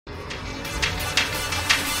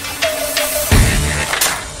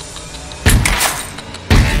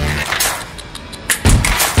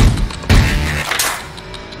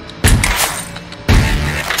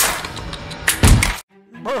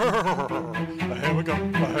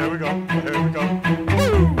go. Oh, here we go. Oh, here we go.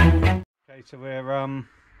 Woo! Okay, so we're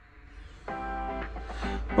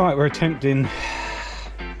right. We're attempting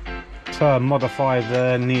to modify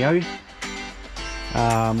the Neo.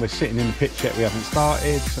 We're sitting in the pitch yet. We haven't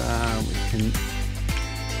started. We can.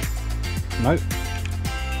 Nope.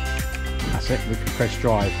 That's it. We can press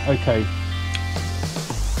drive. Okay.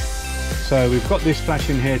 So we've got this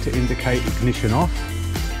flashing here to indicate ignition off.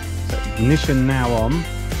 So ignition now on.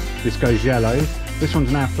 This goes yellow. This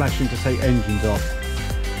one's now flashing to say engines off.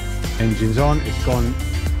 Engines on. It's gone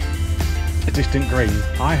a distant green.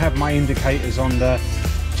 I have my indicators on the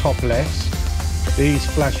top left. These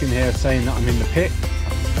flashing here saying that I'm in the pit.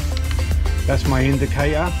 That's my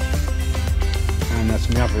indicator. And that's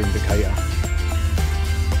my other indicator.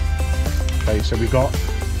 Okay, so we've got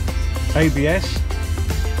ABS.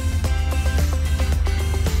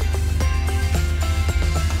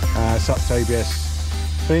 Such ABS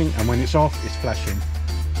thing, and when it's off it's flashing.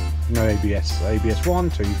 No ABS. ABS 1,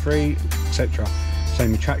 2, 3, etc.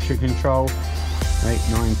 Same with traction control. 8,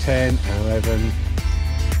 9, 10, 11,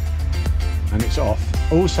 and it's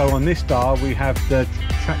off. Also on this dial we have the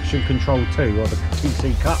traction control 2, or the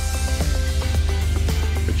TC cut,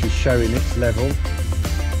 which is showing its level.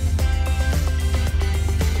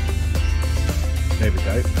 There we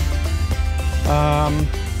go.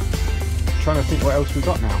 Trying to think what else we've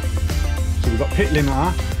got now. So we've got pit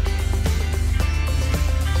limiter.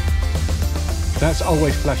 That's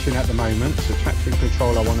always flashing at the moment. So traction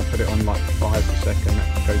control, I want to put it on like 5 a second.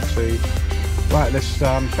 That can go 2. Right, let's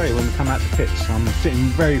show you when we come out the pits. I'm sitting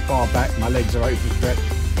very far back. My legs are overstretched.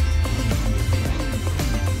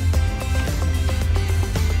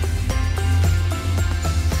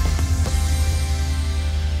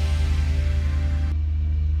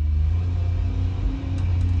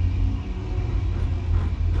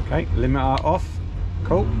 Okay, limiter off.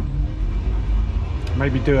 Cool.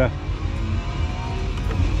 Maybe do a...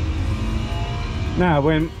 Now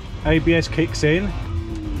when ABS kicks in,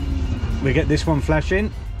 we get this one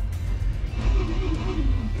flashing.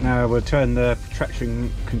 Now we'll turn the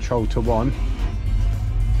traction control to 1,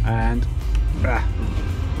 and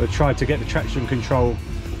we'll try to get the traction control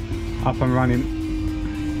up and running.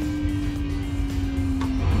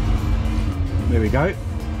 There we go.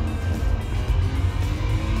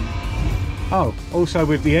 Oh, also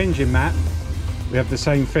with the engine map, we have the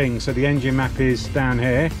same thing. So the engine map is down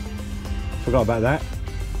here. Forgot about that.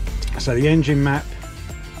 So the engine map.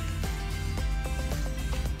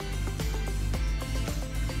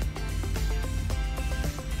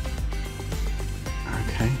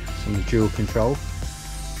 Okay, so the dual control.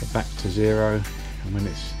 Go back to 0, and when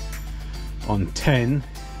it's on 10,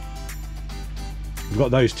 we've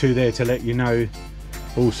got those two there to let you know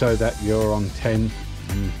also that you're on 10.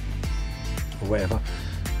 Or whatever.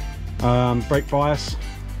 Brake bias.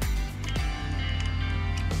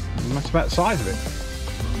 And that's about the size of it.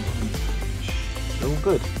 It's all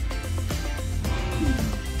good.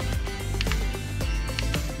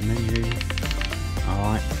 Menu.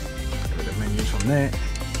 Alright. Put the menus on there.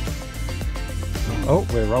 Oh,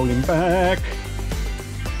 we're rolling back.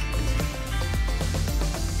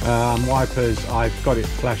 Wipers, I've got it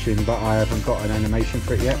flashing, but I haven't got an animation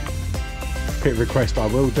for it yet. Pit request I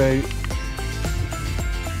will do.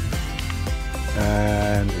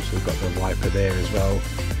 And also got the wiper there as well.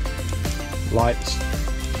 Lights,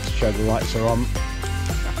 show the lights are on.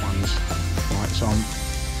 That one's lights on,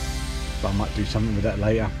 but I might do something with that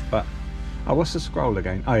later. But oh, what's the scroll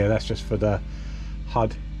again? Oh yeah, that's just for the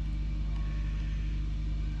HUD.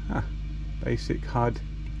 Basic HUD.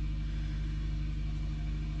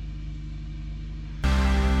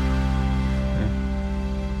 Yeah.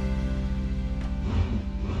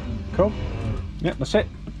 Cool. Yep, that's it.